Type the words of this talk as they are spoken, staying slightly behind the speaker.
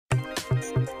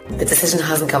The decision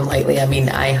hasn't come lightly. I mean,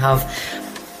 I have,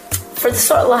 for the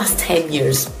sort of last 10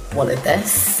 years, wanted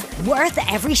this. Worth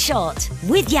every shot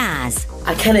with Yazz.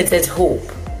 I kind of did hope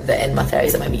that in my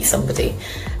 30s I might meet somebody,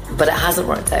 but it hasn't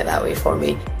worked out that way for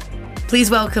me.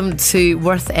 Please welcome to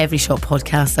Worth Every Shot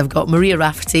podcast. I've got Maria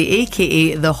Rafferty,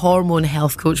 aka the Hormone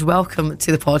Health Coach. Welcome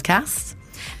to the podcast.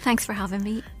 Thanks for having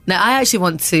me. Now, I actually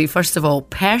want to, first of all,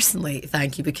 personally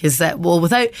thank you because,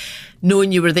 without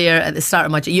knowing you were there at the start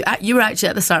of my journey, you were actually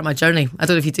at the start of my journey. I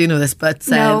don't know if you do know this, but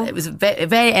no. It was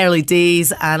very early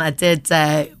days, and I did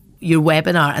your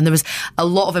webinar, and there was a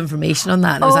lot of information on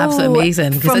that, and it was absolutely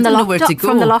amazing because I didn't know where to go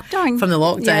from the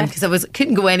lockdown because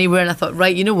couldn't go anywhere, and I thought,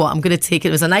 right, you know what, I'm going to take it.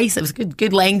 It was a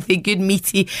good lengthy, good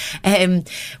meaty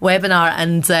webinar,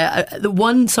 and the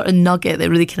one sort of nugget that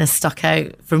really kind of stuck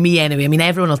out for me anyway. I mean,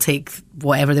 everyone will take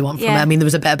whatever they want from it. I mean, there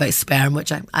was a bit about sperm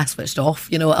which I switched off,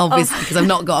 obviously because I've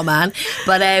not got a man,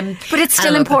 but it's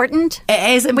still important.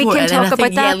 It is important. We can talk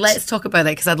about that. Yeah, let's talk about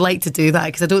it because I'd like to do that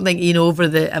because I don't think over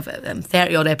the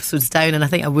 30 odd episodes down, and I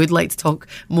think I would like to talk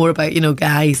more about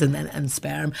guys and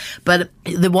sperm. But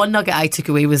the one nugget I took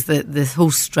away was this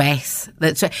whole stress.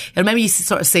 I remember you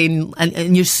sort of saying,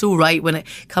 and you're so right, when it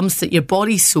comes to your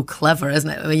body's so clever, isn't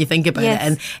it, when you think about it,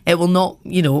 and it will not,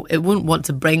 it won't want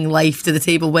to bring life to the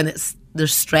table when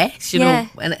there's stress,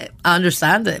 and I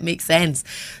understand it makes sense.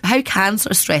 How can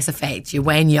sort of stress affect you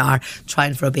when you are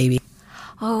trying for a baby?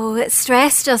 Oh,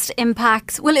 stress just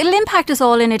impacts. Well, it'll impact us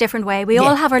all in a different way. We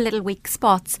all have our little weak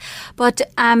spots. But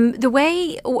the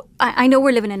way, I know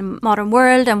we're living in a modern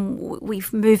world and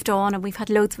we've moved on and we've had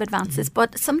loads of advances,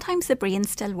 but sometimes the brain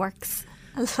still works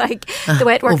like the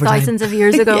way it worked thousands of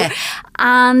years ago.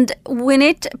 And when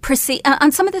it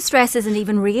and some of the stress isn't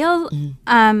even real.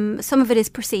 Some of it is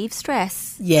perceived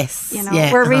stress. Yes.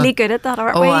 We're really good at that,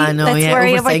 aren't we? I know. Let's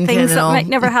worry about things that might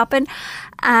never happen.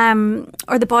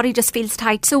 Or the body just feels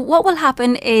tight. So what will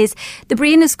happen is the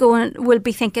brain will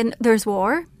be thinking there's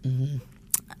war,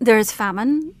 there's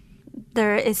famine,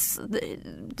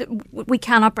 we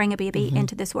cannot bring a baby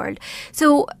into this world.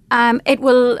 So it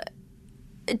will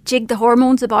jig the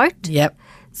hormones about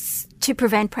to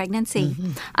prevent pregnancy.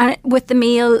 And with the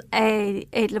male,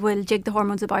 it will jig the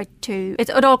hormones about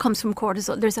it all comes from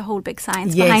cortisol. There's a whole big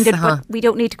science behind it, but we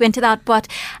don't need to go into that. But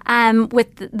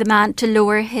with the man, to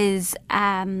lower his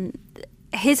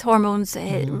hormones,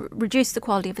 reduce the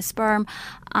quality of his sperm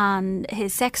and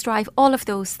his sex drive, all of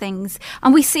those things.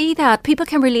 And we see that people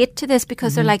can relate to this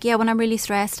because they're like, when I'm really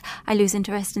stressed, I lose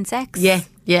interest in sex.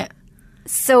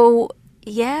 So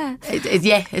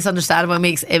it's understandable.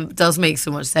 It does make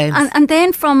so much sense. And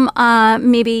then from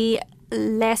maybe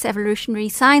less evolutionary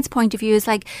science point of view, is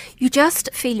like you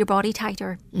just feel your body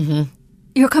tighter.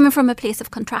 You're coming from a place of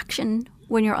contraction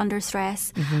when you're under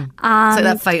stress. It's like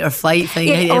that fight or flight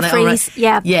thing. Or freeze,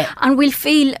 And we'll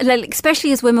feel, like,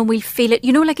 especially as women, we'll feel it.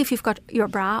 Like if you've got your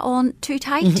bra on too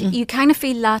tight, you kind of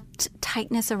feel that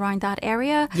tightness around that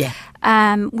area.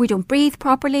 We don't breathe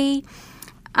properly.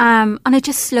 And it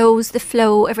just slows the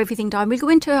flow of everything down. We'll go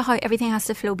into how everything has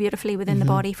to flow beautifully within the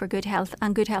body for good health,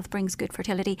 and good health brings good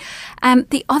fertility.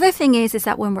 The other thing is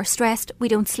that when we're stressed, we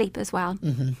don't sleep as well.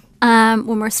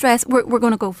 When we're stressed, we're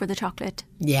going to go for the chocolate,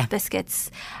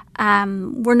 biscuits.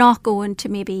 We're not going to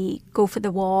maybe go for the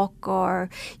walk, or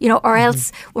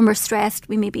else when we're stressed,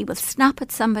 we maybe will snap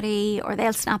at somebody or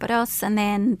they'll snap at us, and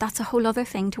then that's a whole other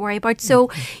thing to worry about. So,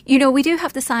 we do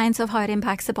have the science of how it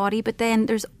impacts the body, but then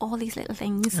there's all these little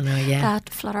things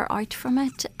that flutter out from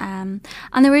it. And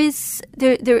there is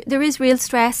real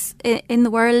stress in the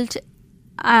world.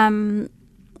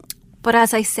 But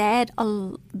as I said,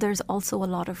 there's also a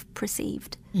lot of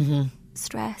perceived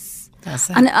stress. That's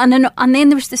it. And then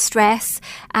there's the stress.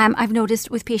 I've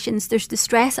noticed with patients, there's the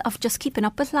stress of just keeping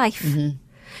up with life.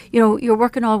 You're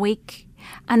working all week,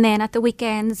 and then at the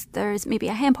weekends there's maybe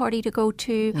a hen party to go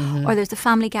to, or there's a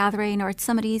family gathering, or it's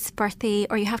somebody's birthday,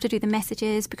 or you have to do the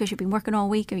messages because you've been working all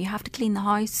week, or you have to clean the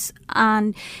house,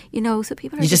 and so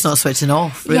people are just not switching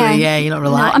off, really. You're not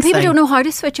relaxing. No, and people don't know how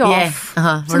to switch off.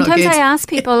 Sometimes I ask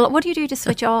people, what do you do to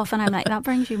switch off? And I'm like, that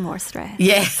brings you more stress.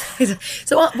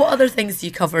 So what other things do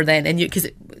you cover then? And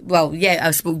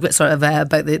I spoke sort of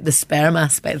about the sperm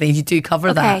aspect of things. You do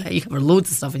cover that. You cover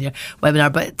loads of stuff in your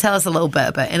webinar, but tell us a little bit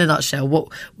about, in a nutshell, what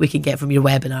we can get from your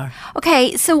webinar.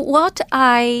 Okay, so what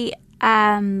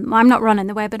I'm not running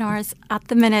the webinars at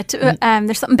the minute.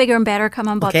 There's something bigger and better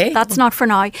coming, but that's not for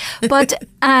now. But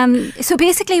so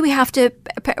basically we have to,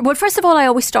 well, first of all, I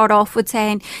always start off with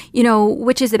saying,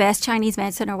 which is the best, Chinese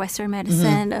medicine or Western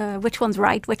medicine, which one's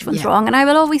right, which one's wrong. And I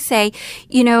will always say,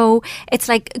 it's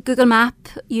like Google Map.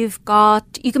 You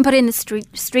can put in the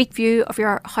street view of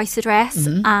your house address,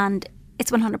 and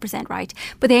it's 100% right.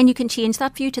 But then you can change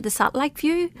that view to the satellite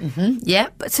view. Yeah.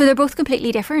 So they're both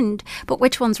completely different, but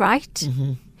which one's right?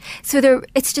 So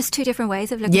it's just two different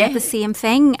ways of looking at the same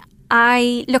thing.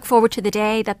 I look forward to the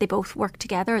day that they both work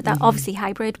together. That obviously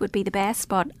hybrid would be the best,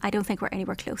 but I don't think we're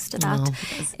anywhere close to that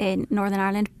in Northern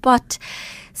Ireland. But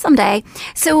someday.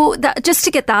 So just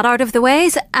to get that out of the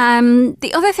ways.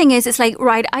 The other thing is, it's like,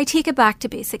 right, I take it back to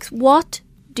basics. What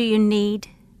do you need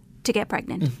to get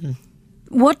pregnant?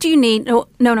 What do you need? No.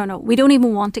 We don't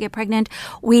even want to get pregnant.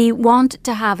 We want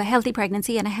to have a healthy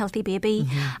pregnancy and a healthy baby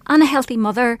and a healthy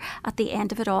mother at the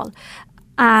end of it all.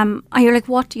 And you're like,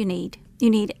 what do you need? You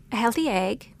need a healthy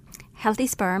egg, healthy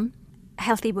sperm, a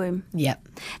healthy womb. Yep.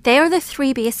 They are the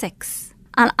three basics.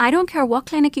 And I don't care what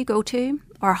clinic you go to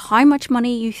or how much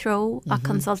money you throw at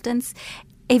consultants.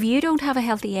 If you don't have a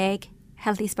healthy egg,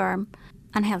 healthy sperm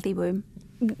and healthy womb,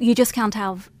 you just can't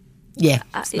have... Yeah,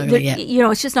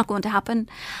 it's just not going to happen.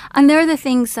 And they're the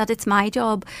things that it's my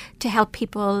job to help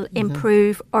people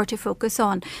improve or to focus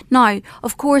on. Now,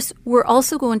 of course, we're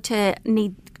also going to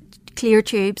need clear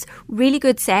tubes, really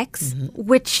good sex,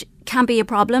 which can be a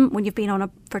problem when you've been on a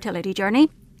fertility journey,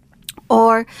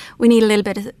 or we need a little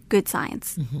bit of good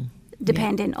science,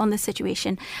 depending on the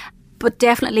situation. But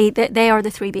definitely they are the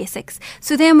three basics.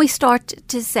 So then we start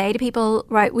to say to people,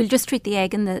 right, we'll just treat the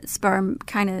egg and the sperm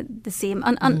kind of the same,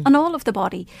 and all of the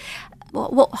body.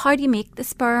 Well, how do you make the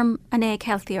sperm and egg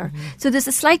healthier? So there's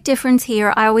a slight difference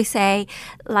here. I always say,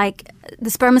 like, the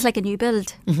sperm is like a new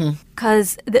build,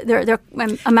 because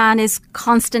a man is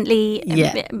constantly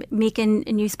making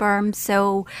a new sperm.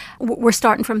 So we're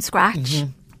starting from scratch.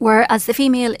 Whereas the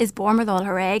female is born with all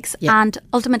her eggs, and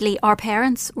ultimately our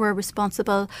parents were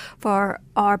responsible for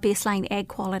our baseline egg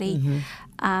quality.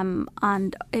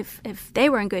 And if they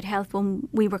were in good health when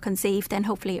we were conceived, then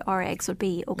hopefully our eggs would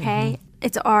be okay.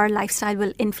 It's our lifestyle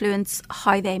will influence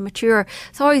how they mature.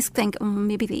 So I always think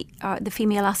maybe the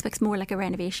female aspect's more like a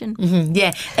renovation.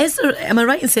 Yeah. Am I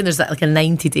right in saying there's like a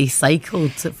 90-day cycle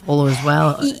to follow as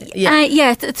well?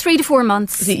 3 to 4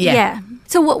 months. Yeah.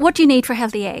 So what do you need for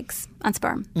healthy eggs and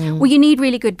sperm? Well, you need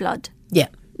really good blood. Yeah.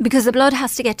 Because the blood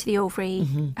has to get to the ovary,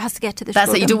 has to get to the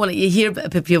That's scrotum. it. You don't want to. You hear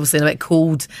people saying about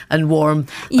cold and warm.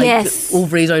 Like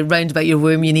ovaries are round about your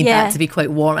womb. You need that to be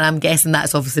quite warm. And I'm guessing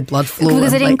that's obviously blood flow.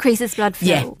 Because it increases blood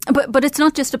flow. Yeah. But it's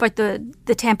not just about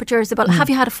the temperature. It's about have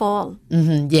you had a fall?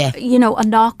 Yeah. You know, a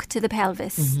knock to the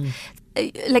pelvis.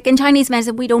 Like in Chinese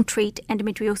medicine, we don't treat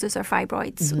endometriosis or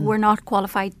fibroids. We're not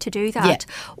qualified to do that.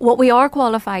 What we are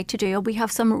qualified to do, and we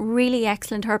have some really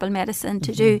excellent herbal medicine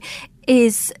to do,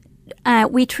 is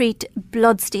we treat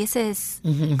blood stasis,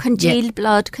 congealed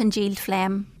blood, congealed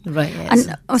phlegm. Right, yes.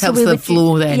 And so helps the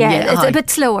flow then. Yeah, it's a bit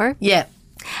slower. Yeah.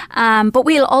 But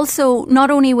we'll also,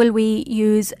 not only will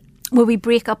we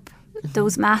break up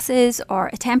those masses or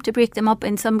attempt to break them up.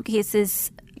 In some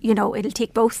cases, you know, it'll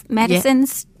take both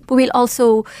medicines. But we'll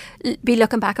also be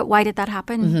looking back at why did that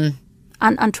happen?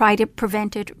 And try to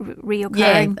prevent it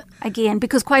reoccurring again.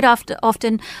 Because quite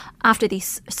often after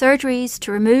these surgeries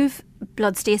to remove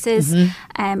blood stasis,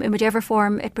 in whichever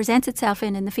form it presents itself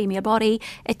in the female body,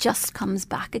 it just comes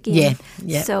back again.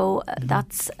 So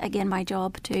that's, again, my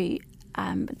job to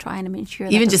try and ensure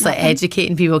that even just like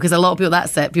educating people, because a lot of people,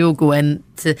 that's it, people go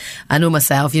into, I know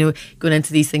myself, you know, going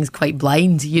into these things quite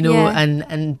blind, you know,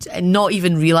 and not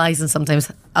even realising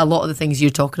sometimes a lot of the things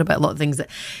you're talking about, a lot of things that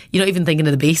you're not even thinking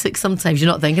of the basics. Sometimes you're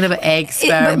not thinking about egg,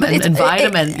 sperm and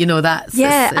environment, you know, that's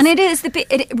and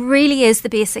it really is the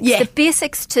basics. The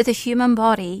basics to the human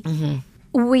body.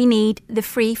 We need the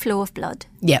free flow of blood.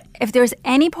 If there's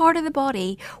any part of the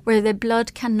body where the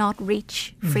blood cannot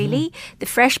reach freely, the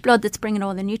fresh blood that's bringing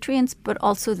all the nutrients, but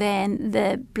also then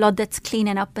the blood that's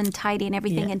cleaning up and tidying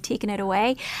everything and taking it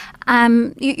away,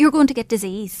 you're going to get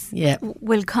disease.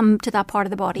 Will come to that part of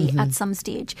the body at some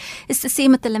stage. It's the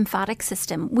same with the lymphatic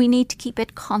system. We need to keep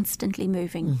it constantly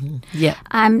moving.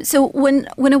 So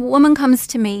when a woman comes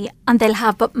to me and they'll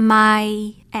have but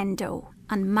my endo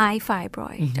and my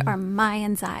fibroid or my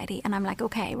anxiety, and I'm like,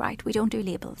 okay, right, we don't do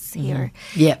labels here.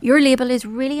 Your label is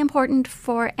really important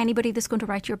for anybody that's going to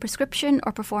write your prescription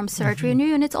or perform surgery on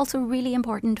you, and it's also really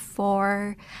important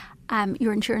for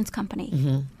your insurance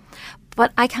company.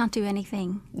 But I can't do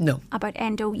anything about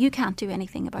endo. You can't do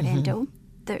anything about endo.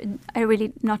 I'm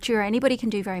really not sure anybody can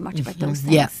do very much about those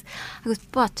things. I goes,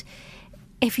 but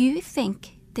if you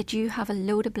think that you have a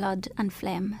load of blood and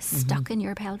phlegm stuck in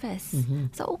your pelvis.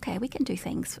 So, okay, we can do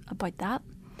things about that.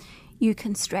 You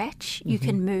can stretch, you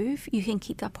can move, you can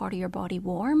keep that part of your body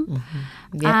warm.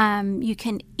 You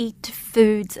can eat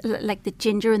foods like the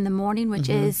ginger in the morning, which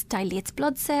dilates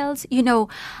blood cells, you know,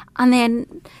 and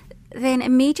then then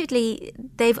immediately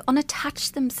they've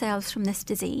unattached themselves from this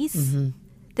disease,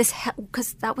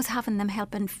 because that was having them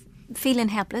feeling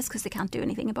helpless because they can't do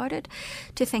anything about it,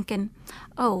 to thinking,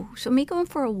 oh, so me going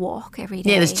for a walk every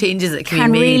day, there's changes that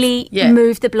can be made. Really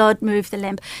move the blood, move the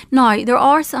lymph. Now, there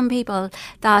are some people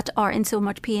that are in so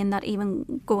much pain that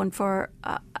even going for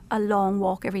a long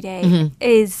walk every day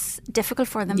is difficult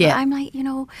for them. But I'm like,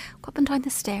 go up and down the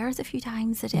stairs a few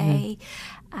times a day,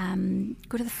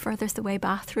 go to the furthest away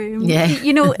bathroom.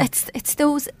 It's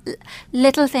those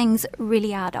little things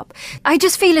really add up. I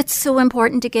just feel it's so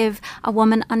important to give a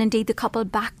woman, and indeed the couple,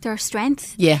 back their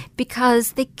strength.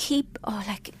 Because they keep,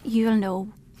 you'll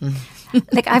know.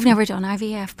 Like, I've never done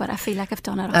IVF, but I feel like I've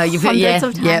done it hundreds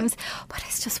of times. But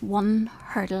it's just one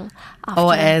hurdle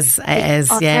after it is. And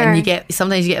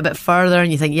sometimes you get a bit further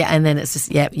and you think, and then it's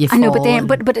just, you fall. I know,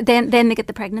 but then they get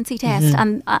the pregnancy test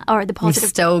and or the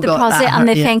positive, and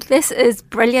they think this is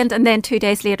brilliant, and then 2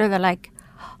 days later they're like,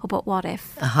 oh, but what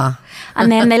if?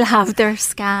 And then they'll have their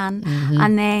scan,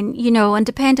 and then, and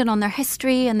depending on their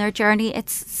history and their journey,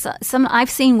 it's I've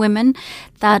seen women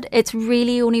that it's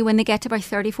really only when they get to about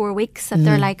 34 weeks that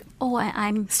they're like, oh,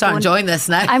 I'm enjoying this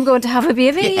now. I'm going to have a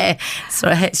baby.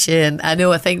 Sort of hits you. And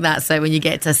I think that's it, when you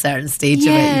get to a certain stage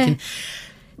of it, you can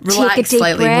relax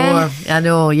slightly breath. More. I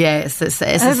know, it's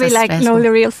I'd be like, no,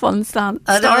 the real fun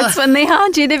starts when they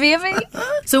hand you the baby.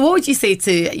 So what would you say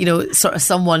to, sort of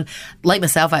someone like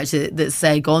myself, actually, that's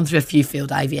gone through a few failed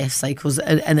IVF cycles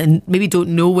and maybe don't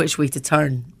know which way to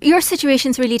turn? Your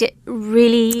situation's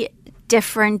really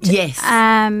different. Yes.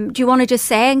 Do you want to just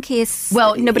say, in case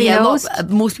nobody knows?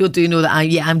 Most people do know that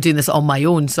I'm doing this on my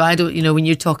own. So I don't, when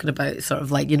you're talking about sort of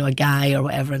like, a guy or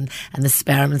whatever and the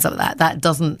sperm and stuff like that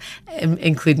doesn't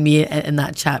include me in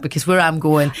that chat, because where I'm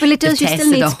going. Well, it does. You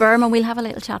still need sperm, and we'll have a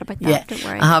little chat about that. Don't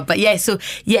worry. But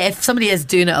if somebody is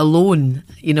doing it alone,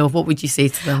 what would you say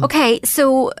to them? Okay,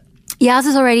 so Yazz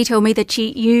has already told me that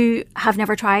you have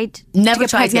never tried to get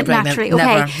pregnant naturally.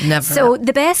 Okay. Never. So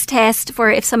the best test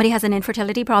for if somebody has an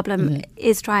infertility problem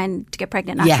is trying to get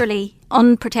pregnant naturally,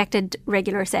 unprotected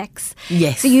regular sex.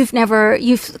 Yes. So you've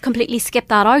completely skipped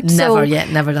that out.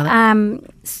 Never done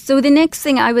it. So the next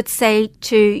thing I would say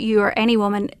to you or any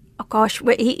woman, oh gosh,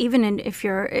 even if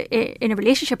you're in a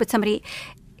relationship with somebody,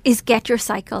 is get your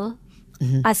cycle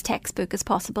as textbook as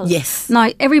possible. Yes. Now,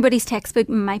 everybody's textbook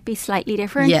might be slightly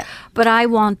different, but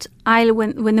when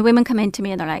the women come into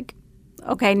me and they're like,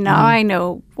 okay, now I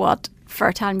know what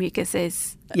fertile mucus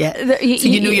is. So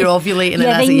you're ovulating.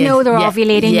 They know they're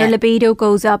ovulating. Your libido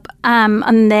goes up,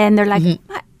 and then they're like,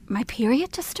 my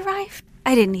period just arrived.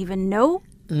 I didn't even know,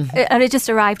 and it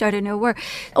just arrived out of nowhere.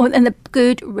 Oh, and the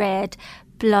good red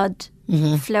blood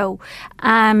flow.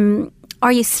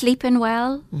 Are you sleeping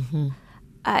well?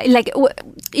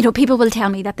 People will tell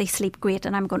me that they sleep great,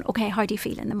 and I'm going, okay, how do you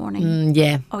feel in the morning?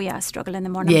 Oh yeah, I struggle in the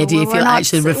morning. Yeah, do you feel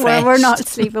actually refreshed? We're not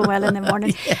sleeping well in the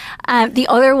morning. The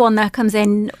other one that comes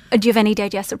in, do you have any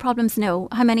digestive problems? No.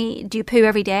 How many? Do you poo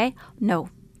every day? No.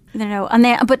 And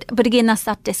then, but again, that's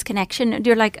that disconnection.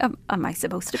 You're like, am I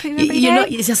supposed to poo every day?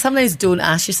 You sometimes don't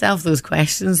ask yourself those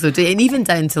questions, though, and even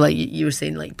down to, like you were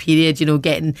saying, like period.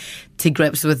 Getting to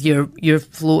grips with your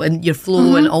flow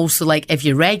and also like if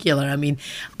you're regular. I mean,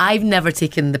 I've never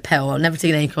taken the pill. I've never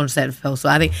taken any contraceptive pill. So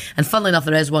I think, and funnily enough,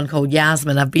 there is one called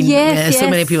Yasmin. I've been so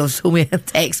many people have told me,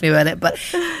 text me about it, but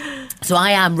so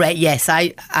I am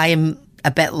I am a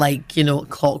bit like,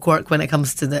 clockwork when it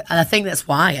comes to and I think that's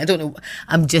why. I don't know,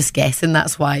 I'm just guessing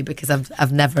that's why, because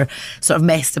I've never sort of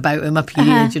messed about with my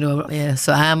period,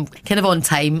 so I am kind of on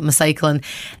time, my cycling,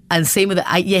 and same with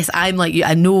it. I'm like you,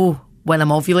 I know when I'm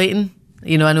ovulating,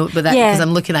 I know, but that because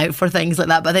I'm looking out for things like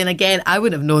that. But then again, I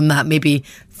would have known that maybe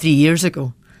 3 years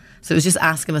ago. So it was just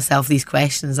asking myself these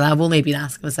questions, and I've only been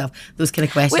asking myself those kind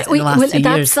of questions in the last 2 years.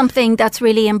 That's something that's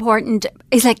really important,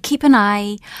 is like keep an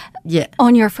eye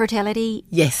on your fertility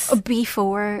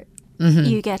before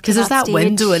you get to because there's that stage.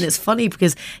 window, and it's funny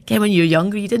because again, when you're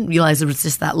younger, you didn't realise there was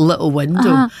just that little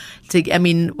window.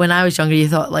 When I was younger, you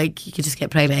thought like you could just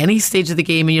get pregnant at any stage of the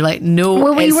game, and you're like, no,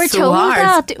 we were so told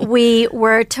hard. that. We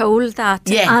were told that,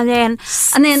 and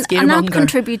that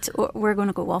contributes. We're going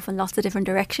to go off in lots of different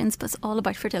directions, but it's all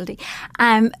about fertility.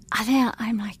 And then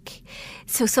I'm like,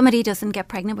 so somebody doesn't get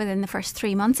pregnant within the first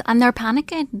 3 months, and they're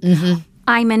panicking.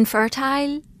 I'm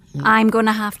infertile. I'm going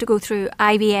to have to go through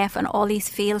IVF and all these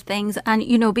failed things. And,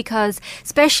 because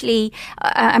especially,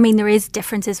 there is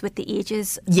differences with the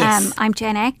ages. Yes. I'm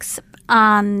Gen X,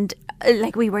 and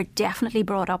we were definitely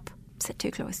brought up, sit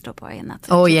too close to a boy, and that's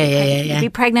it. Oh, yeah. You'd be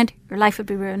pregnant, your life would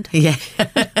be ruined. Yeah.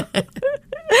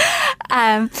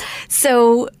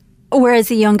 So Whereas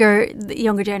the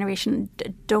younger generation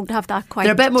don't have that quite.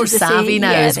 They're a bit more savvy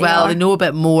now as well. They know a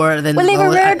bit more than. Well, they were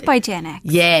reared by Gen X.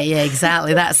 Yeah,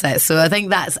 exactly. That's it. So I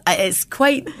think it's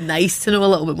quite nice to know a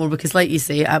little bit more because, like you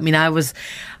say, I mean, I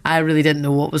really didn't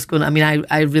know what was going on. I mean,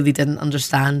 I really didn't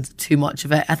understand too much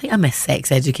of it. I think I missed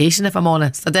sex education, if I'm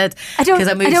honest. I did because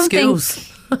I moved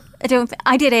schools.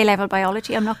 I did A-level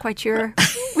biology. I'm not quite sure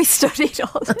we studied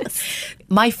all this.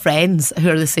 My friends who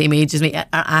are the same age as me are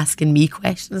asking me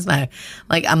questions now.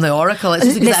 Like, I'm the oracle. It's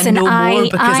just because I know more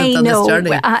because I've done this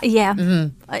journey. Yeah.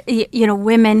 Mm-hmm.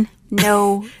 Women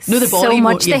know the body so much.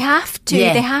 More, yeah. They have to.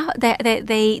 Yeah.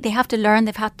 They have to learn.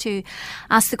 They've had to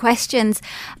ask the questions.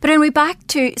 But anyway, back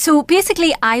to... So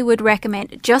basically, I would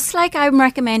recommend, just like I'm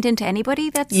recommending to anybody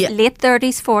that's late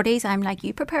 30s, 40s, I'm like,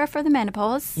 you prepare for the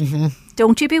menopause. Mm-hmm.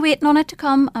 Don't you be waiting on it to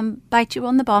come and bite you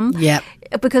on the bum. Yeah.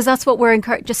 Because that's what we're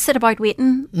encouraged. Just sit about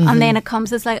waiting. Mm-hmm. And then it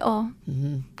comes, it's like,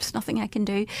 there's nothing I can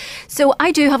do. So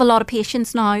I do have a lot of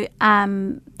patients now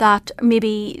that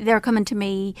maybe they're coming to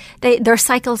me, their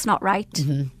cycle's not right.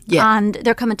 Mm-hmm. Yeah. And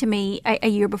they're coming to me a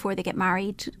year before they get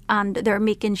married and they're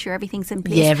making sure everything's in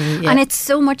place. Yeah. And it's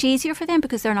so much easier for them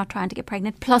because they're not trying to get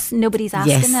pregnant. Plus, nobody's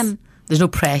asking them. There's no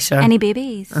pressure. Any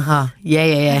babies? Yeah.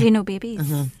 Have you no babies?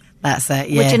 Mm-hmm. That's it,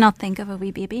 yeah. Would you not think of a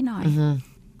wee baby now? Mm-hmm.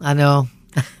 I know.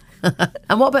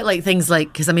 And what about like things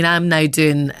like, because I mean I'm now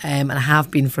doing and I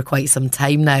have been for quite some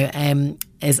time now,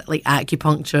 is like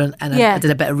acupuncture and I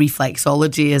did a bit of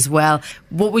reflexology as well.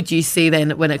 What would you say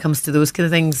then when it comes to those kind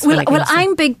of things? Well,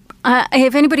 I'm big.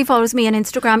 If anybody follows me on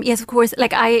Instagram, yes, of course.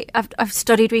 Like I've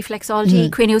studied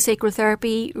reflexology, craniosacral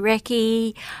therapy,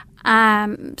 Reiki,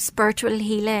 spiritual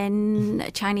healing,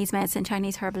 Chinese medicine,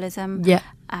 Chinese herbalism,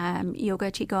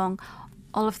 yoga, qigong.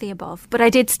 All of the above. But I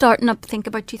did start up, think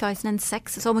about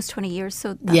 2006. It's almost 20 years.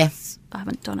 So I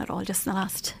haven't done it all just in the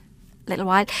last little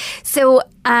while. So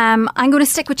I'm going to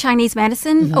stick with Chinese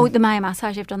medicine. Mm-hmm. Oh, the Maya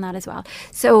massage, I've done that as well.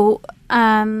 So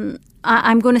I'm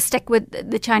going to stick with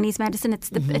the Chinese medicine. It's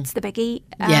the biggie.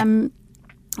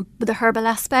 The herbal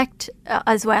aspect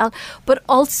as well. But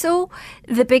also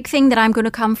the big thing that I'm going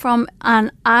to come from,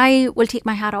 and I will take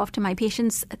my hat off to my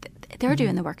patients, they're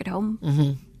doing the work at home.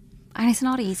 Mm-hmm. And it's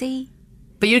not easy.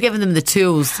 But you're giving them the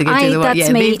tools to do the work.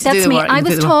 That's me. That's me. I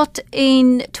was taught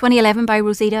in 2011 by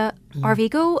Rosita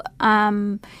Arvigo.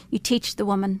 You teach the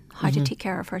woman how to take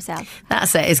care of herself.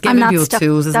 That's it. It's giving people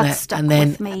tools, isn't it? And then,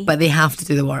 with me. But they have to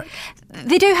do the work.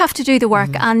 They do have to do the work,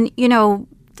 and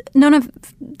none of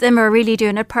them are really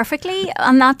doing it perfectly,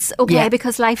 and that's okay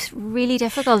because life's really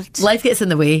difficult. Life gets in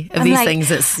the way of these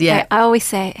things. I always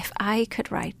say, if I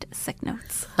could write sick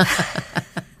notes.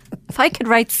 If I could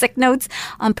write sick notes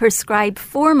and prescribe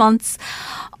 4 months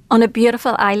on a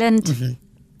beautiful island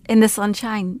in the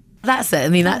sunshine. That's it. I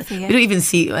mean, we don't even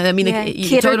see. I mean,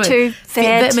 you talk about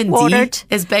fed, vitamin watered,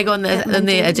 D is big on the and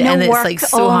it's work. Like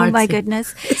so hard. Oh my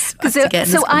goodness! So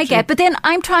but then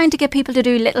I'm trying to get people to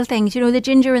do little things. The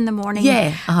ginger in the morning.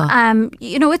 Yeah.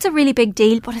 It's a really big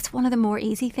deal, but it's one of the more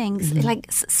easy things. Like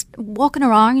walking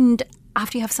around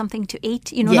after you have something to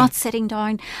eat, not sitting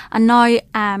down. And now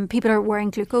people are wearing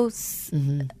glucose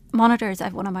monitors. I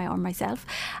have one on my arm myself.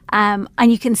 And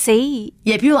you can see...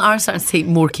 Yeah, people are starting to take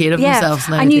more care of themselves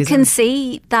now. And you can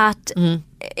see that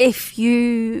if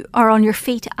you are on your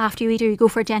feet after you eat, or you go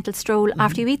for a gentle stroll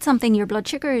after you eat something, your blood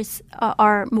sugars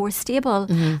are more stable.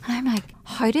 And I'm like,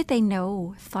 how did they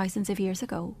know thousands of years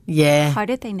ago? Yeah. How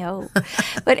did they know?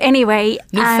 But anyway...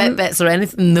 No Fitbits or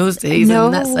anything in those days. No,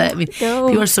 and that's it. I mean,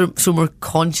 people are so more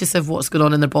conscious of what's going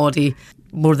on in their body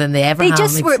more than they ever have. They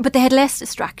just were, but they had less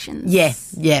distractions. Yeah,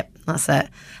 that's it.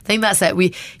 I think that's it.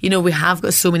 We have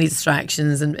got so many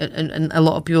distractions and a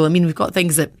lot of people, I mean, we've got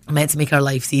things that are meant to make our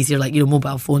lives easier, like,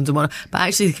 mobile phones and whatnot, but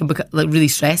actually they can become like really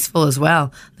stressful as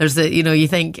well. There's you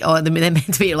think, they're meant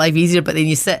to make your life easier, but then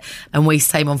you sit and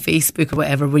waste time on Facebook or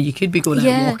whatever where you could be going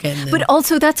out walking. But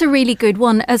also that's a really good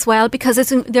one as well, because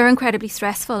they're incredibly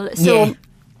stressful. So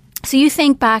you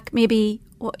think back, maybe,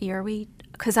 what year are we?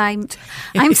 Because I'm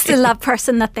still that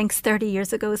person that thinks 30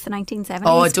 years ago is the 1970s.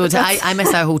 Oh, don't. I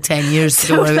miss that whole 10 years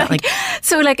ago.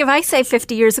 So if I say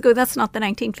 50 years ago, that's not the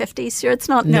 1950s. Sure, it's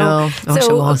not. No.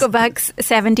 So I'll go back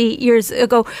 70 years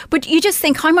ago. But you just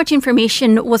think, how much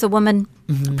information was a woman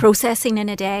processing in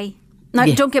a day? Now,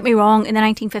 don't get me wrong. In the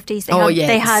 1950s,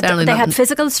 they had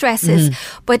physical stresses,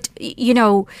 but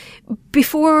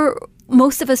before.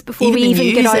 Most of us, before we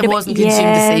even get out of it, wasn't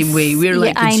consumed the same way.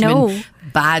 We're consuming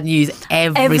bad news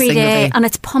every single day. And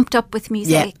it's pumped up with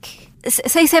music. Yeah.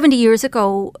 Say 70 years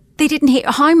ago, they didn't hear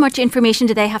how much information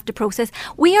do they have to process.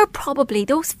 We are probably,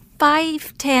 those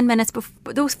 5-10 minutes,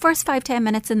 those first 5-10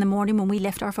 minutes in the morning when we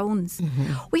lift our phones,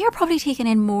 we are probably taking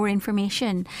in more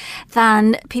information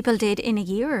than people did in a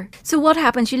year. So what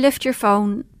happens? You lift your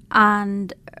phone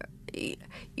and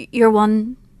you're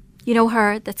one, you know,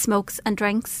 her that smokes and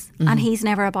drinks and he's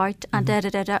never about and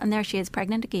da-da-da-da, and there she is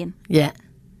pregnant again. Yeah.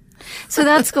 So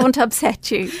that's going to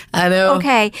upset you. I know.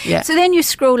 Okay. Yeah. So then you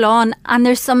scroll on and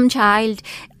there's some child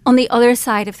on the other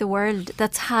side of the world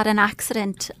that's had an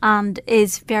accident and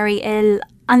is very ill,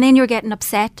 and then you're getting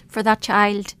upset for that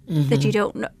child that you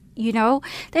don't know, you know.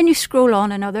 Then you scroll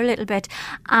on another little bit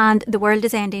and the world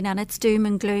is ending and it's doom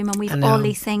and gloom and we've all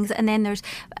these things, and then there's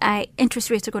interest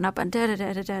rates are going up and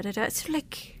da-da-da-da-da-da. It's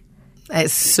like...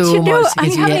 It's so much. And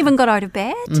you haven't even got out of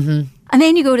bed. And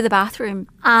then you go to the bathroom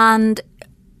and...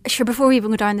 Sure, before we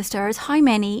even go down the stairs, how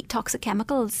many toxic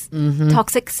chemicals,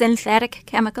 toxic synthetic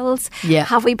chemicals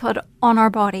have we put on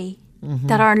our body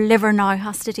that our liver now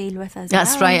has to deal with as well?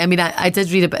 That's right. I mean, I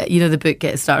did read about, you know, the book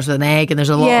It Starts With an Egg, and there's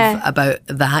a lot about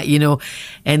that, you know.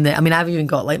 And I mean, I've even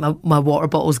got like my water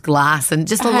bottle's glass, and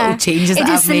just the little changes that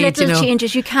I've made. It is the little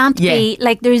changes. You can't be,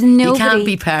 like, there's You nobody. can't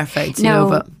be perfect, you know.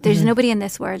 But there's nobody in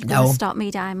this world going to stop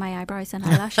me dyeing my eyebrows and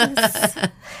eyelashes.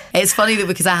 It's funny though,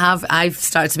 because I've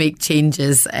started to make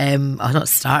changes.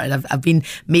 I've been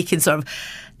making sort of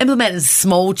implementing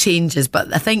small changes,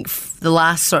 but I think the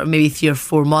last sort of maybe 3 or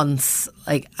 4 months,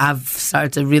 like I've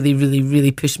started to really, really,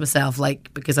 really push myself,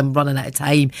 like, because I'm running out of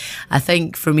time. I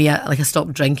think for me, I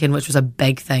stopped drinking, which was a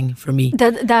big thing for me.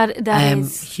 That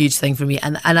is a huge thing for me,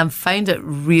 and I've found it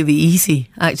really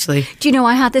easy, actually. Do you know,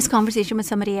 I had this conversation with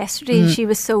somebody yesterday and she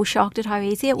was so shocked at how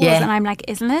easy it was, and I'm like,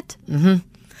 isn't it?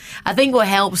 I think what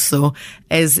helps though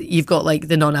is you've got like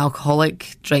the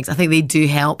non-alcoholic drinks. I think they do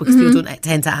help because people don't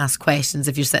tend to ask questions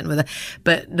if you're sitting with it.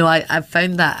 But no, I've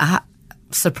found that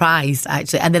surprised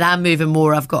actually, and then I'm moving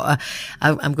more. I'm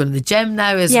going to the gym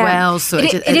now as well, so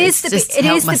it is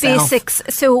the basics.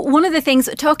 So one of the things,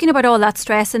 talking about all that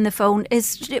stress in the phone,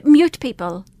 is mute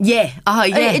people.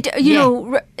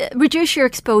 Reduce your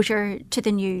exposure to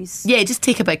the news. Just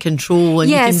take a bit of control, and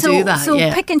you can do that. So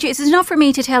pick and choose. It's not for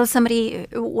me to tell somebody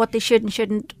what they should and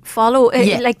shouldn't follow.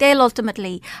 Like, they'll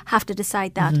ultimately have to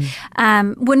decide that.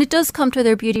 When it does come to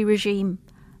their beauty regime,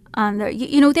 and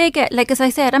they get, like, as I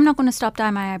said, I'm not going to stop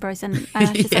dyeing my eyebrows and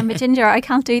eyelashes. I'm a ginger, I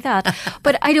can't do that.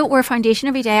 But I don't wear foundation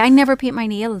every day. I never paint my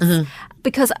nails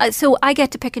because I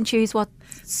get to pick and choose what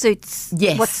suits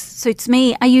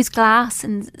me. I use glass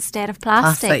instead of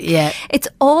plastic. It's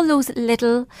all those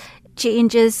little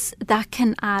changes that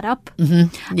can add up.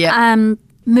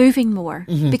 Moving more,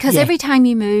 because every time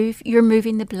you move, you're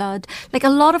moving the blood. Like, a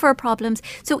lot of our problems.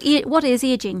 So what is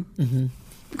aging?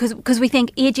 Because we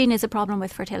think ageing is a problem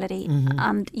with fertility,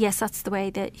 and yes, that's the way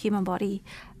the human body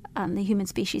and the human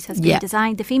species has been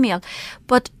designed, the female.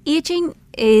 But ageing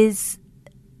is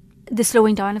the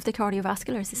slowing down of the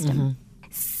cardiovascular system.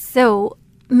 So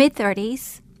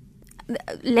mid-30s,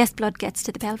 less blood gets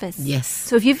to the pelvis. Yes.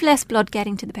 So if you've less blood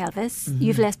getting to the pelvis,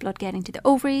 you've less blood getting to the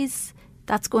ovaries.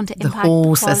 That's going to impact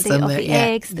whole the quality system of the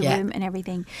eggs, the womb, and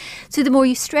everything. So the more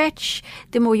you stretch,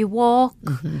 the more you walk,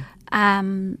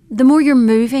 the more you're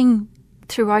moving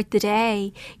throughout the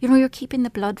day, you're keeping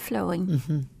the blood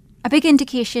flowing. A big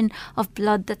indication of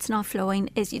blood that's not flowing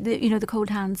is the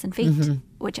cold hands and feet,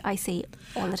 which I see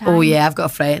all the time. Oh yeah, I've got a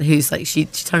friend who's like, she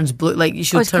turns blue, like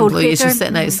she'll turn blue. She's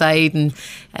sitting outside and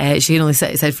she can only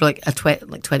sit outside for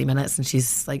like 20 minutes and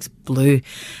she's like blue.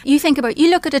 You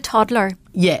look at a toddler.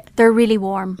 Yeah, they're really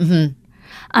warm,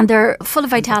 and they're full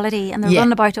of vitality, and they're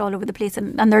running about all over the place,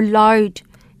 and they're loud.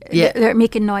 They're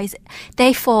making noise.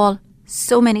 They fall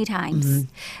so many times.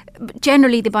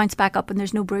 Generally, they bounce back up and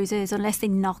there's no bruises unless they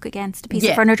knock against a piece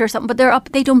of furniture or something. But they're up;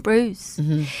 they don't bruise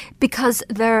because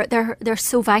they're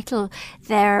so vital.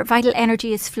 Their vital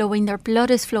energy is flowing. Their blood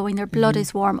is flowing. Their blood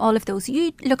is warm. All of those.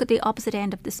 You look at the opposite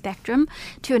end of the spectrum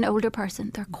to an older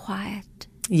person. They're quiet.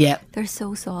 Yeah, they're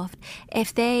so soft.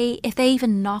 If they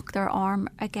even knock their arm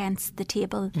against the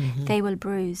table, they will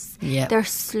bruise. Yeah, they're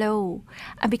slow,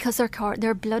 and because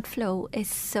their blood flow is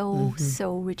so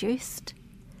reduced.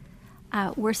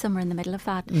 We're somewhere in the middle of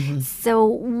that. So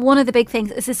one of the big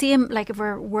things is the same. Like, if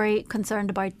we're concerned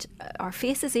about our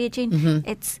faces aging,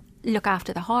 it's look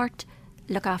after the heart,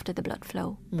 look after the blood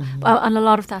flow, and a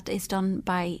lot of that is done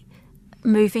by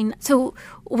moving. So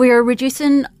we're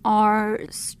reducing our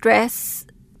stress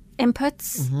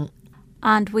inputs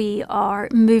and we are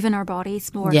moving our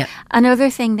bodies more. Another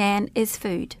thing then is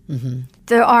food.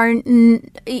 There are,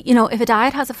 if a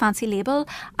diet has a fancy label,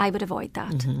 I would avoid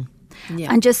that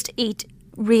and just eat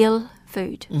real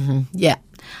food.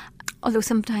 Although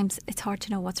sometimes it's hard to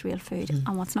know what's real food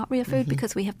and what's not real food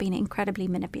because we have been incredibly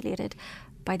manipulated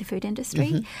by the food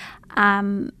industry.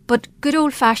 But good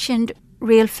old-fashioned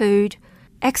real food,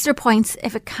 extra points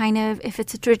if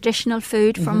it's a traditional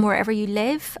food from wherever you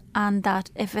live, and that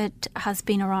if it has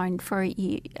been around for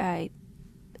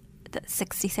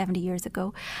 60, 70 years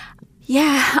ago.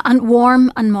 Yeah, and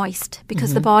warm and moist,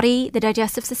 because the body, the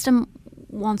digestive system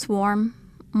wants warm,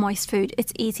 moist food.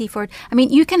 It's easy for it. I mean,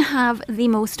 you can have the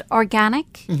most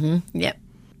organic,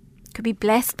 could be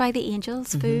blessed by the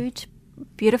angels food,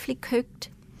 beautifully cooked.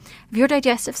 If your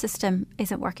digestive system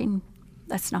isn't working,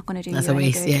 that's not going to do that's you a any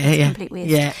waste. good. It's a complete waste.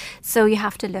 Yeah. So you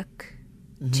have to look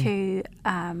to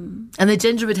and the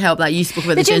ginger would help. That you spoke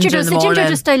about the ginger in the the morning. ginger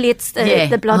just dilates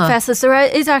the blood vessels. There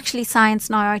is actually science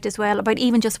now out as well about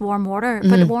even just warm water.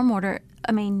 But warm water,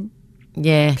 I mean,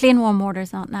 plain warm water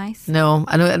is not nice. No,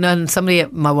 I know. And somebody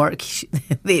at my work,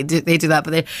 they do that.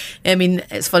 But I mean,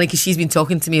 it's funny because she's been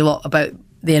talking to me a lot about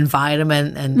the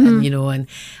environment and you know, and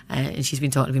she's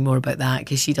been talking to me more about that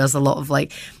because she does a lot of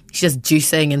she does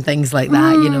juicing and things like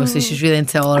that, you know, so she's really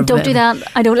into all of it. Don't do that.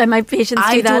 I don't let my patients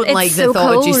do that. I don't like it's the so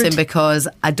thought cold. of juicing because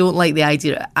I don't like the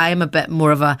idea. I'm a bit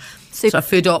more of a sort of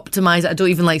food optimizer. I don't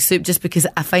even like soup just because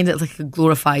I find it like a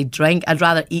glorified drink. I'd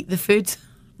rather eat the food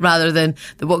rather than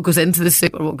what goes into the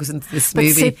soup or what goes into the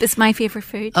smoothie. But soup is my favourite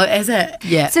food. Oh, is it?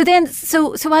 Yeah. So then,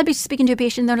 so I'll be speaking to a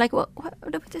patient and they're like, well,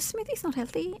 the smoothie's not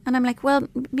healthy. And I'm like, well,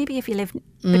 maybe if you live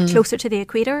a bit closer to the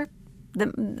equator,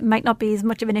 that might not be as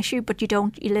much of an issue, but you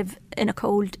live in a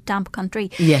cold, damp country.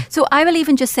 Yeah. So I will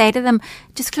even just say to them,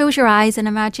 just close your eyes and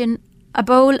imagine a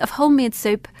bowl of homemade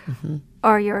soup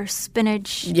or your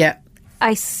spinach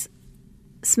ice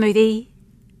smoothie.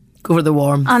 Go for the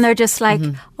warm. And they're just like,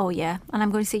 oh yeah. And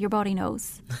I'm going to say your body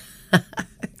knows.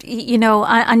 You know,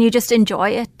 and you just enjoy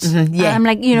it. Yeah. I'm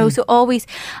like, you know, so always.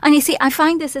 And you see, I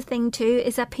find this a thing too,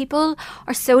 is that people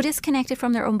are so disconnected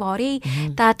from their own body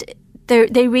that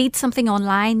they read something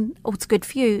online, oh, it's good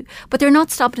for you, but they're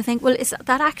not stopping to think, well, is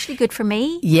that actually good for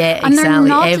me? Yeah, and exactly. They're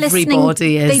not Every listening.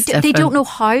 body is They different. don't know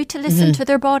how to listen to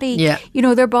their body. Yeah. You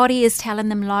know, their body is telling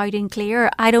them loud and clear,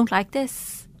 I don't like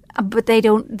this, but they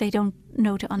don't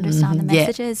know to understand the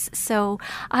messages. So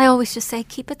I always just say,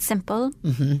 keep it simple.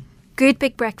 Good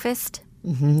big breakfast.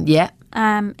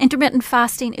 Intermittent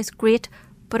fasting is great,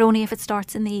 but only if it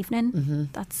starts in the evening.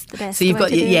 That's the best. So you've way got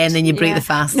to do it. and then you break the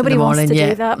fast. Nobody in the morning. wants to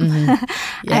do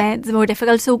that. It's more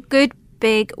difficult. So good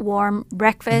big warm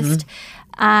breakfast.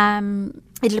 It'll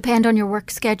depend on your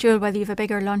work schedule whether you have a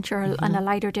bigger lunch or and a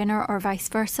lighter dinner or vice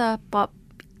versa. But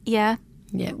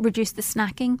reduce the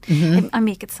snacking. I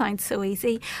make it sound so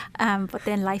easy, but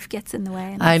then life gets in the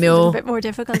way and it's a little bit more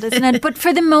difficult, isn't it? But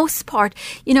for the most part,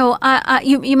 you know,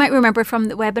 you might remember from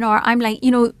the webinar, I'm like,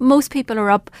 you know, most people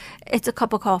are up, it's a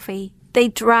cup of coffee. They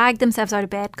drag themselves out of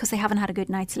bed because they haven't had a good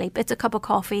night's sleep. It's a cup of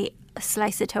coffee, a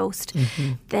slice of toast.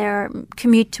 Their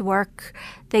commute to work,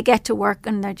 they get to work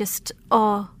and they're just,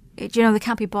 you know, they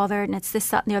can't be bothered and it's this,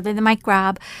 that and the other. They might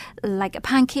grab like a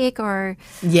pancake or...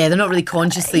 Yeah, they're not really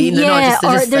consciously...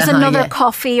 there's another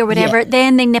coffee or whatever. Yeah.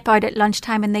 Then they nip out at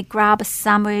lunchtime and they grab a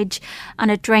sandwich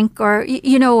and a drink or,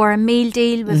 you know, or a meal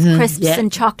deal with crisps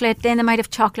and chocolate. Then they might have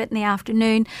chocolate in the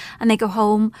afternoon and they go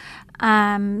home.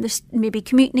 There's maybe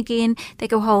commuting again. They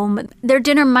go home. Their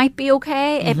dinner might be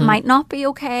okay. It might not be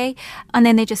okay. And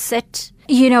then they just sit...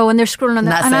 You know, and they're scrolling on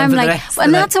that, and I'm like,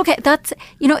 and that's okay. That's,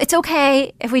 you know, it's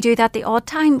okay if we do that the odd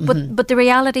time, but the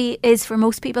reality is for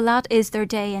most people that is their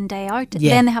day in, day out.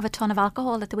 Then they have a ton of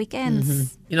alcohol at the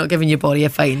weekends. You're not giving your body a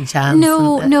fighting chance.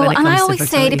 No. And I always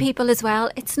say to people as well,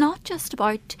 it's not just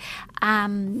about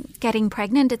getting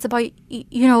pregnant. It's about,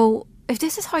 you know, if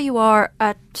this is how you are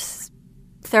at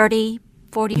 30,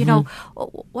 40, you know,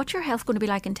 what's your health going to be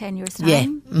like in 10 years'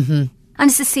 time? Yeah. And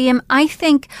it's the same, I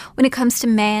think, when it comes to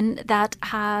men that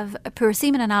have a poor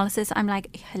semen analysis, I'm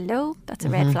like, hello, that's a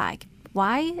red flag.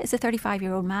 Why is a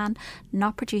 35-year-old man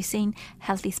not producing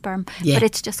healthy sperm? But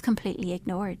it's just completely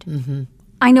ignored.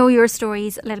 I know your story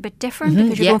is a little bit different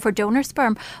because you're going for donor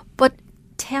sperm, but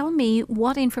tell me,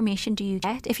 what information do you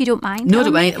get, if you don't mind? No,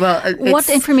 don't mind. Well, what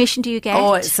information do you get?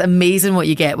 Oh, it's amazing what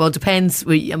you get. Well, it depends.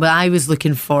 Well, I was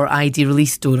looking for ID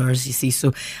release donors, you see.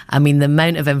 So, I mean, the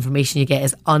amount of information you get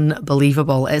is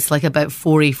unbelievable. It's like about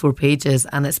 4 pages,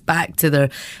 and it's back to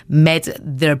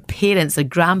their parents, their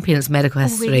grandparents' medical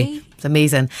history. Really? It's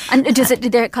amazing. And does it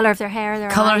the colour of their hair,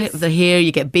 their colour eyes? of their hair?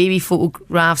 You get baby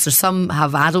photographs, or some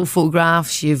have adult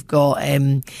photographs. You've got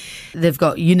they've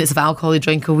got units of alcohol they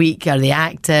drink a week. Are they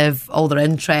active? All their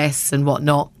interests and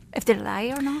whatnot. If they lie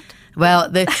or not? Well,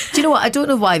 do you know what? I don't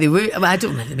know why they would. I mean, I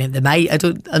don't know. They might. I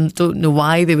don't know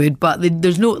why they would. But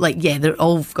there's no they're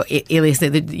all got alias.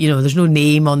 There's no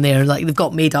name on there. Like they've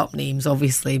got made up names,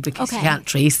 obviously, because you can't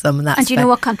trace them. And do you know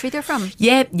what country they're from?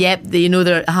 Yep. You know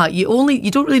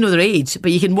you don't really know their age,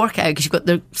 but you can work it out because you've got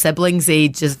their siblings'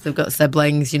 ages. They've got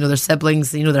siblings. You know their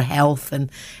siblings. You know their health, and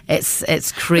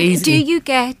it's crazy. But do you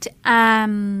get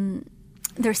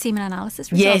their semen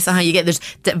analysis results? Yes, you get there's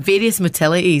various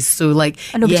motilities. So like,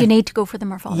 but you need to go for the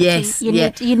morphology. Yes,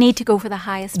 you need to go for the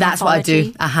highest. That's morphology. What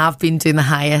I do. I have been doing the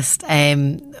highest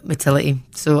motility.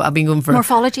 So I've been going for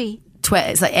morphology.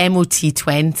 It's like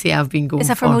MOT20. I've been going. Is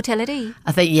that for motility?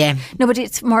 I think No, but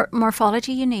it's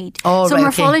morphology you need. Oh, so right,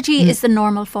 morphology is the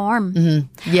normal form.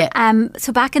 Mm-hmm. Yeah.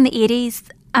 So back in the 80s,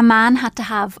 a man had to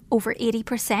have over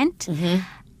 80%.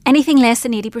 Anything less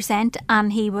than 80%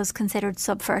 and he was considered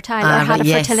subfertile or had a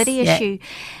fertility issue.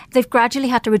 They've gradually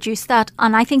had to reduce that,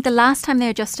 and I think the last time they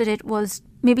adjusted it was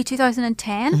maybe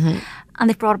 2010, and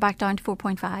they've brought it back down to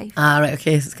 4.5. Right,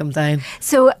 okay, so it's come down.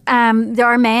 So there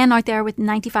are men out there with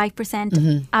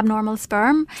 95% abnormal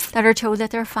sperm that are told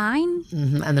that they're fine.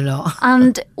 And they're not.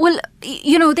 And, well,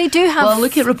 they do have... Well,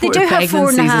 look at reported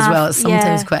pregnancies as well. It's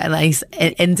sometimes quite a nice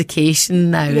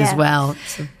indication now as well.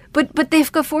 So. But they've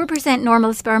got 4%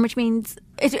 normal sperm, which means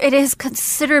it is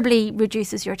considerably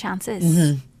reduces your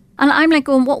chances. And I'm like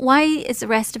going, why is the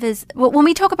rest of his... Well, when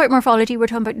we talk about morphology, we're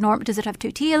talking about does it have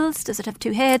two tails? Does it have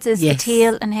two heads? Is the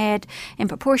tail and head in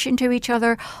proportion to each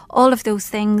other? All of those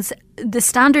things. The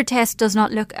standard test does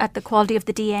not look at the quality of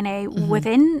the DNA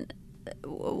within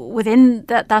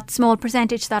that small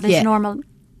percentage that is normal.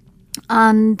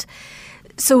 And...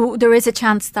 so there is a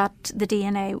chance that the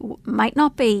DNA might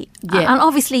not be. And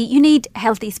obviously you need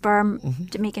healthy sperm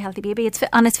to make a healthy baby. It's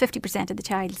 50% of the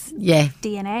child's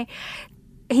DNA.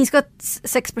 He's got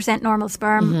 6% normal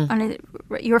sperm and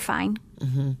you're fine.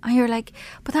 And you're like,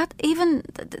 but that even...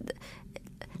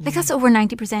 like that's over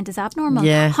 90% is abnormal.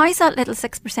 How is that little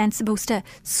 6% supposed to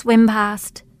swim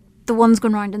past the ones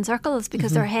going round in circles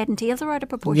because their head and tails are out of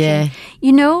proportion?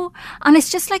 And it's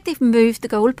just like they've moved the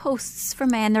goalposts for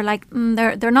men. They're like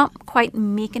they're not quite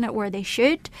making it where they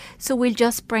should, so we'll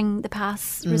just bring the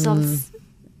past results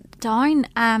down.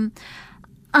 And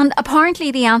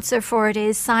apparently the answer for it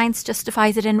is science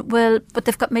justifies it in, but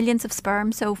they've got millions of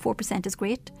sperm, so 4% is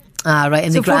great. Right.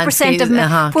 In so the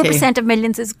 4% of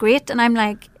millions is great, and I'm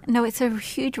like, no, it's a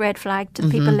huge red flag to the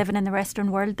people living in the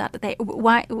Western world that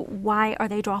why are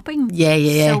they dropping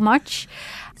so much?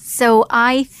 So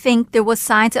I think there was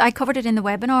science. I covered it in the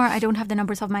webinar. I don't have the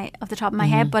numbers off the top of my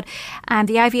head, but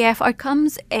the IVF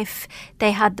outcomes, if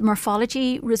they had the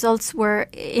morphology results were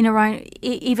in around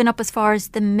even up as far as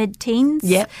the mid-teens,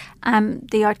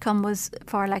 the outcome was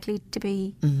far likely to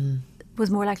be was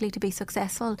more likely to be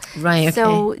successful. Right. Okay.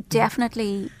 So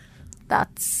definitely.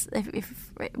 That's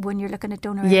if when you're looking at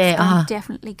donor eggs,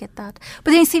 definitely get that.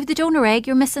 But then you see with the donor egg,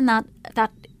 you're missing that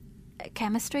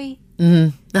chemistry.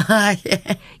 And that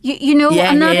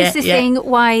is the thing.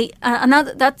 Why? And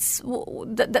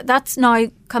that's now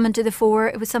coming to the fore.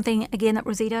 It was something again that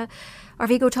Rosita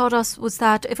Arvigo taught us, was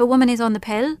that if a woman is on the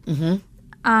pill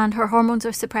and her hormones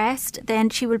are suppressed, then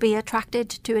she will be attracted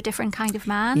to a different kind of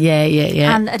man.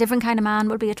 And a different kind of man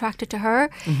will be attracted to her,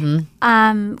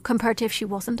 compared to if she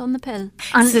wasn't on the pill.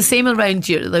 And it's the same around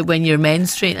when you're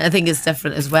menstruating. I think it's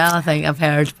different as well. I think I've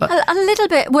heard, but a little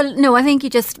bit. Well, no, I think you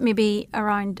just maybe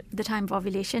around the time of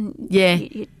ovulation.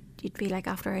 You'd be like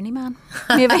after any man,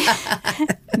 maybe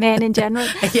men in general.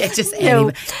 Just any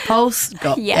man. Pulse.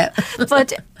 Got,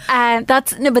 But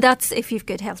that's if you've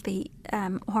good healthy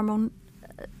hormone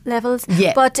levels.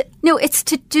 But no, it's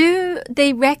to do,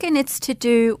 they reckon it's to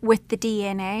do with the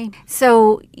DNA.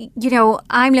 So,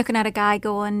 I'm looking at a guy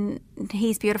going,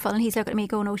 he's beautiful, and he's looking at me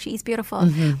going, oh, she's beautiful.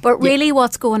 But really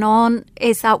what's going on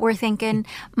is that we're thinking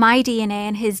my DNA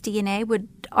and his DNA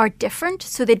are different,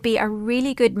 so they'd be a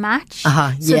really good match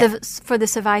for the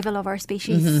survival of our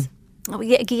species.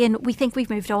 Again, we think we've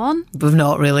moved on. We've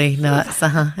not really, no.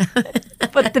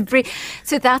 But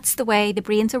so that's the way the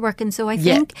brains are working. So I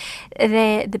think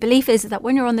the belief is that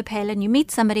when you're on the pill and you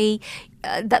meet somebody,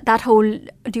 that whole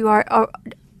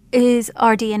is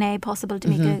our DNA possible to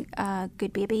make a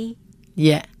good baby?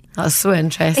 Yeah. That's so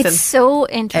interesting. It's so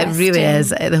interesting. It really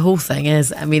is. The whole thing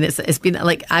is. I mean, it's been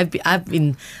like I've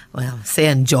been say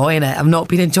enjoying it. I've not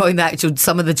been enjoying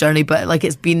some of the journey, but like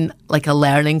it's been like a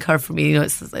learning curve for me.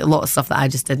 It's a lot of stuff that I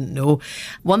just didn't know.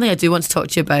 One thing I do want to talk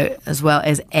to you about as well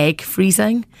is egg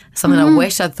freezing. Something I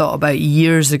wish I'd thought about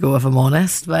years ago, if I'm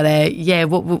honest. But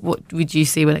what would you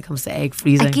say when it comes to egg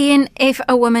freezing? Again, if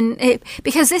a woman,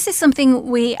 because this is something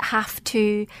we have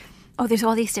to Oh, there's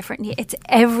all these different, it's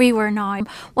everywhere now.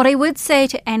 What I would say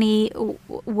to any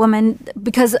woman,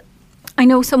 because I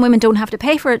know some women don't have to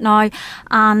pay for it now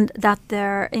and that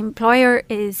their employer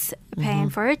is paying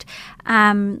for it.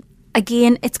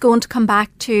 Again, it's going to come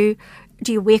back to,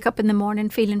 do you wake up in the morning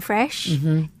feeling fresh?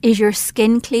 Is your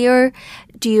skin clear?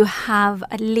 Do you have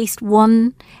at least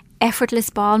one effortless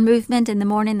bowel movement in the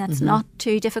morning that's not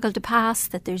too difficult to pass,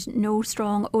 that there's no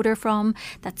strong odour from,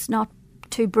 that's not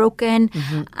too broken?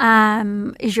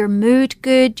 Is your mood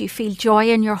good? Do you feel joy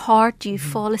in your heart? Do you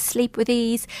fall asleep with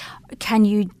ease? Can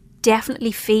you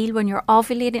definitely feel when you're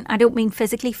ovulating? I don't mean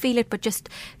physically feel it, but just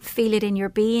feel it in your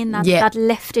being, that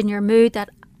lift in your mood, that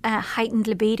heightened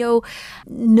libido.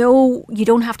 No, you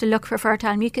don't have to look for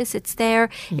fertile mucus, it's there.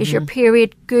 Is your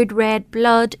period good red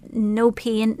blood? No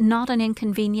pain, not an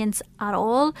inconvenience at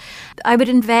all. I would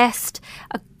invest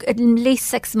at least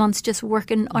 6 months just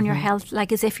working on your health,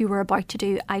 like as if you were about to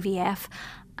do IVF.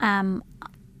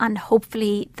 And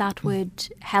hopefully that would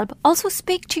help. Also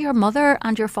speak to your mother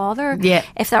and your father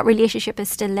if that relationship is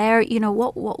still there. You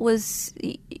know,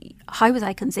 how was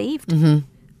I conceived?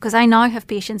 Because I now have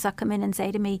patients that come in and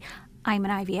say to me, I'm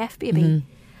an IVF baby.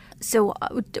 So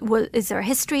is there a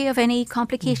history of any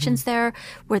complications there?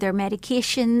 Were there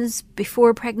medications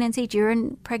before pregnancy,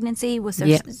 during pregnancy? Was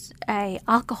there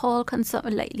alcohol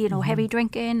consumption, heavy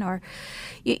drinking, or,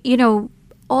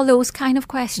 all those kind of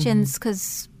questions,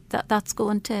 because that's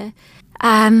going to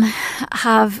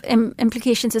have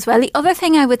implications as well. The other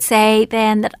thing I would say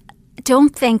then, that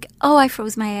don't think, I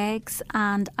froze my eggs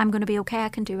and I'm going to be okay, I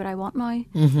can do what I want now,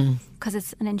 because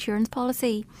it's an insurance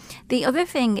policy. The other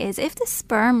thing is, if the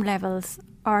sperm levels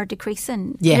are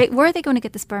decreasing, where are they going to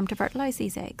get the sperm to fertilise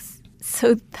these eggs?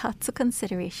 So that's a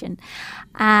consideration.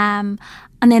 And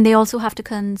then they also have to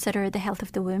consider the health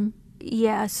of the womb.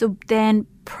 Yeah, so then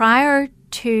prior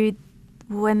to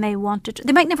when they wanted to,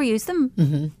 they might never use them.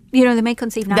 They may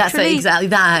conceive naturally. That's exactly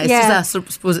that. It's just I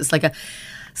suppose it's like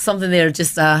something there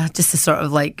just to sort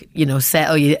of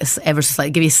settle you ever so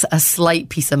slightly, give you a slight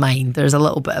peace of mind. There's a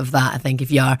little bit of that, I think,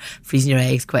 if you are freezing your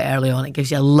eggs quite early on, it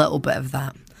gives you a little bit of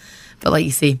that. But like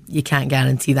you say, you can't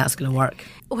guarantee that's going to work.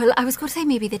 Well, I was going to say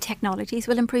maybe the technologies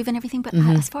will improve and everything, but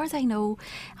as far as I know,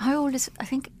 how old is, I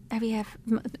think IVF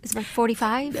is about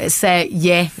 45? It's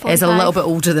 45? It's a little bit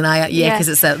older than I, because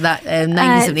it's that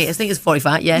 1978, I think it's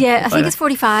 45, I think it's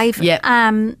 45.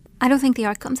 I don't think the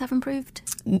outcomes have improved.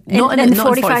 Not in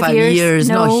 45 years,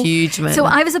 no. Not a huge amount. So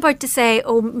I was about to say,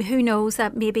 who knows,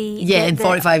 that maybe in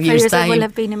 45 years' time will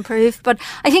have been improved. But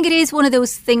I think it is one of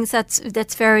those things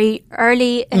that's very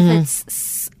early. If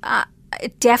it's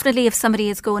definitely, if somebody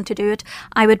is going to do it,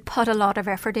 I would put a lot of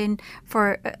effort in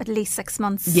for at least 6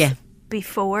 months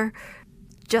before,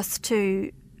 just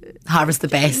to harvest the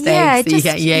best eggs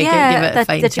that you get. Give it a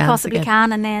fighting that you chance possibly again.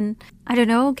 can. And then, I don't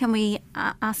know, can we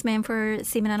ask men for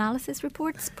semen analysis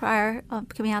reports prior?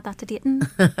 Can we add that to dating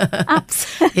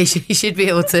apps? You should be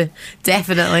able to,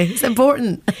 definitely. It's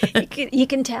important. You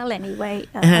can tell anyway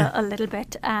a little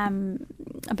bit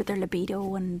about their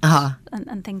libido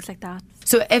and things like that.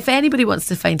 So if anybody wants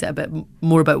to find out a bit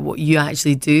more about what you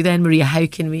actually do, then Maria, how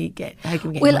can we get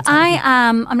Well,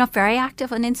 I'm not very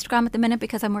active on Instagram at the minute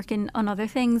because I'm working on other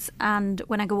things, and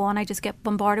when I go on I just get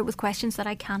bombarded with questions that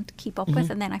I can't keep up with,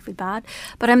 and then I feel bad.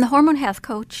 But I'm the hormone health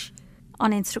coach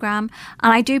on Instagram,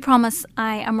 and I do promise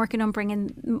I am working on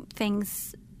bringing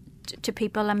things to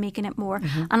people and making it more.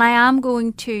 And I am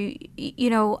going to,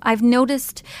 I've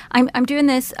noticed I'm doing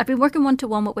this. I've been working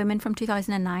one-to-one with women from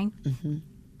 2009.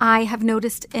 I have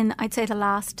noticed in, I'd say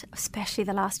especially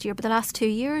the last year, but the last 2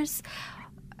 years,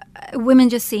 women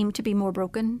just seem to be more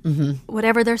broken.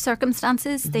 Whatever their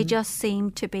circumstances, they just seem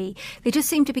to be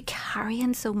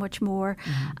carrying so much more,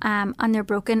 and they're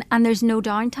broken, and there's no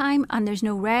downtime and there's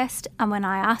no rest. And when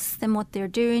I ask them what they're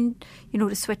doing,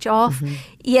 to switch off,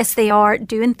 yes, they are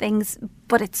doing things,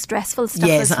 but it's stressful stuff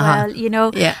as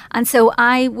well, And so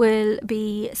I will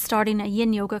be starting a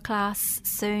yin yoga class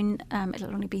soon.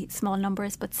 It'll only be small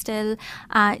numbers, but still,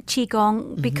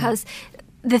 qigong, because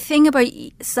the thing about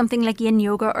something like yin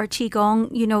yoga or qigong,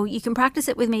 you can practice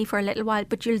it with me for a little while,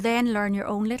 but you'll then learn your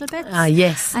own little bits.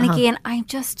 Yes. And again, I'm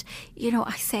just,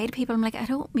 I say to people, I'm like, I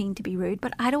don't mean to be rude,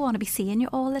 but I don't want to be seeing you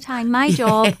all the time. My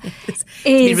job is to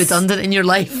be redundant in your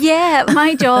life. Yeah,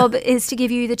 my job is to give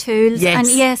you the tools. Yes.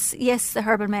 And yes, the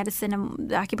herbal medicine and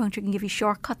the acupuncture can give you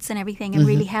shortcuts and everything and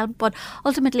really help. But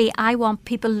ultimately, I want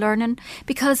people learning,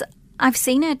 because I've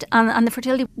seen it, and the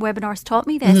fertility webinars taught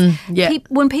me this.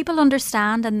 When people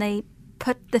understand and they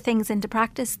put the things into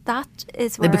practice, that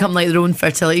is where they become like their own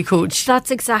fertility coach. That's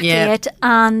exactly it,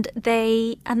 and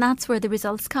that's where the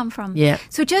results come from. Yeah.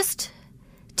 So just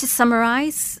to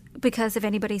summarise, because if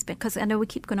anybody's been, because I know we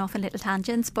keep going off on little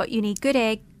tangents, but you need good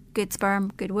egg, good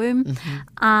sperm, good womb,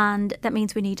 and that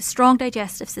means we need a strong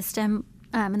digestive system,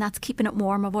 and that's keeping it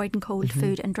warm, avoiding cold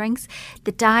food and drinks.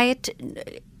 The diet,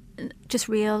 just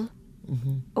real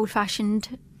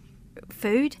old-fashioned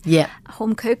food,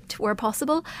 home cooked where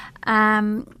possible.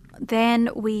 Then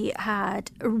we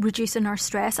had reducing our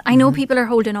stress. I know people are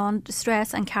holding on to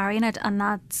stress and carrying it, and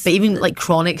that's... But even like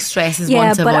chronic stress is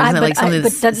one to avoid.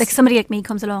 Like somebody like me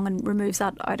comes along and removes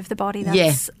that out of the body.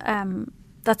 That's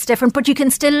different. But you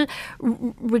can still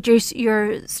reduce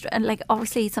your... Like,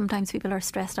 obviously, sometimes people are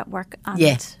stressed at work and...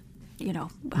 you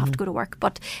know, have to go to work,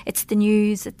 but it's the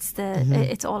news, it's the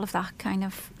it's all of that kind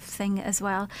of thing as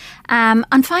well.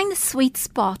 And find the sweet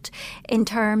spot in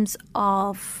terms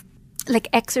of like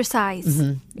exercise.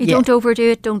 You don't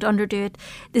overdo it, don't underdo it.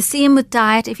 The same with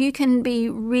diet. If you can be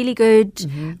really good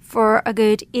for a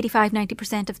good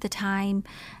 85-90% of the time,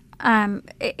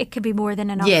 it could be more than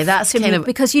enough. Yeah, that's kind of...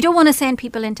 Because you don't want to send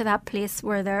people into that place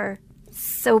where they're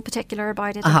so particular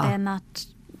about it and then that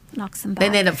knocks them back.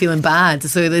 Then they end up feeling bad.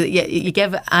 So you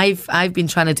give... I've been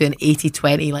trying to do an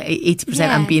 80-20, like 80%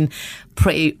 I'm being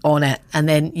pretty on it, and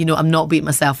then, you know, I'm not beating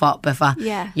myself up if I,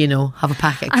 you know, have a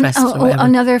packet of crisps or whatever.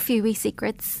 Another few wee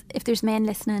secrets. If there's men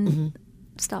listening,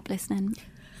 stop listening.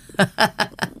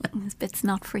 This bit's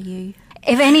not for you.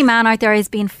 If any man out there is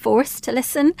being forced to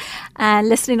listen,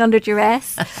 listening under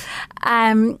duress,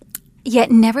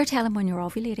 never tell him when you're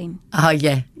ovulating.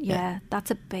 Yeah,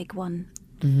 that's a big one.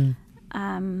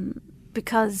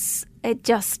 Because it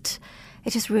just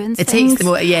ruins it things. Takes the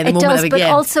moment it does, of it. But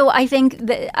also, I think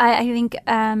the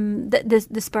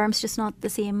sperm's just not the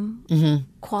same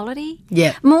quality.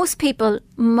 Yeah, most people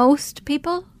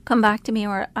come back to me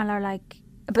and are like,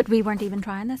 but we weren't even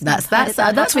trying this. That's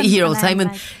what you hear all the time,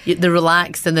 and they're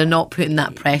relaxed and they're not putting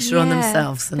that pressure on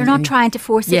themselves. They're not trying to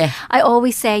force it. I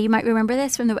always say, you might remember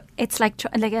this it's like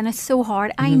and it's so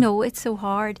hard. I know it's so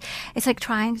hard. It's like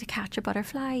trying to catch a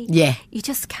butterfly. Yeah, you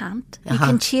just can't. You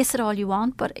can chase it all you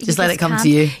want, but just let it come to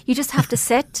you. You just have to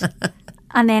sit.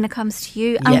 And then it comes to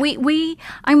you. And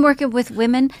I'm working with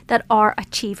women that are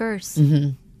achievers.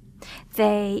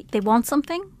 They want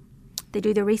something. They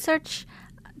do the research.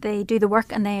 They do the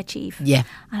work and they achieve. Yeah.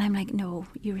 And I'm like, no,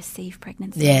 you receive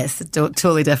pregnancy. Yeah, it's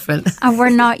totally different. And we're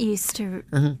not used to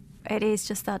it is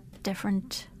just that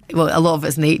different. Well, a lot of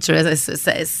it's nature. It is. It's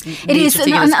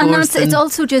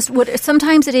also just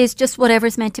sometimes it is just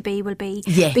whatever's meant to be will be.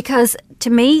 Yeah. Because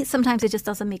to me, sometimes it just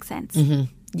doesn't make sense.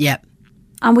 Yeah.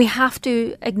 And we have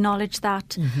to acknowledge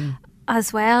that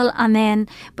as well. And then,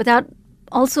 but that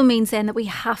also means then that we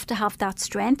have to have that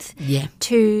strength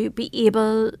to be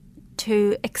able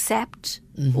to accept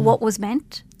what was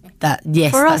meant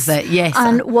for us. That's it. Yes,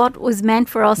 and what was meant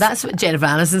for us. That's what Jennifer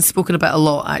Aniston's spoken about a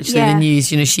lot, actually, in the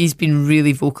news. You know, she's been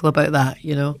really vocal about that,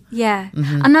 you know. Yeah,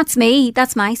 and that's me.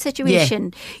 That's my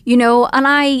situation, you know, and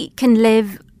I can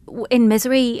live in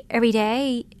misery every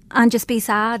day and just be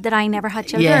sad that I never had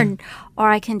children,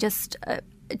 or I can just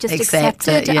accept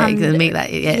it and make that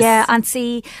and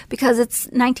see, because it's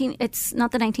not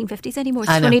the 1950s anymore,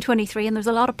 it's 2023 and there's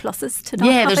a lot of pluses to not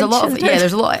there's a lot children.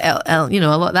 There's a lot of, you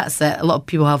know, a lot, that's it. A lot of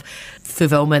people have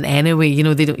fulfillment anyway, you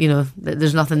know, they don't, you know,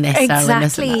 there's nothing necessarily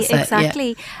missing.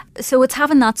 Exactly. So it's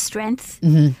having that strength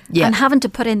and having to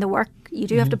put in the work. You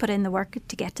do have to put in the work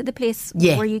to get to the place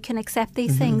where you can accept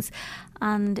these things.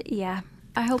 And I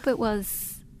hope it was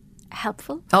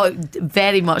helpful. Oh,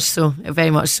 very much so. Very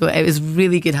much so. It was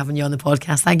really good having you on the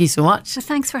podcast. Thank you so much. Well,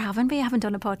 thanks for having me. I haven't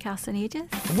done a podcast in ages.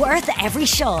 Worth every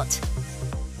shot.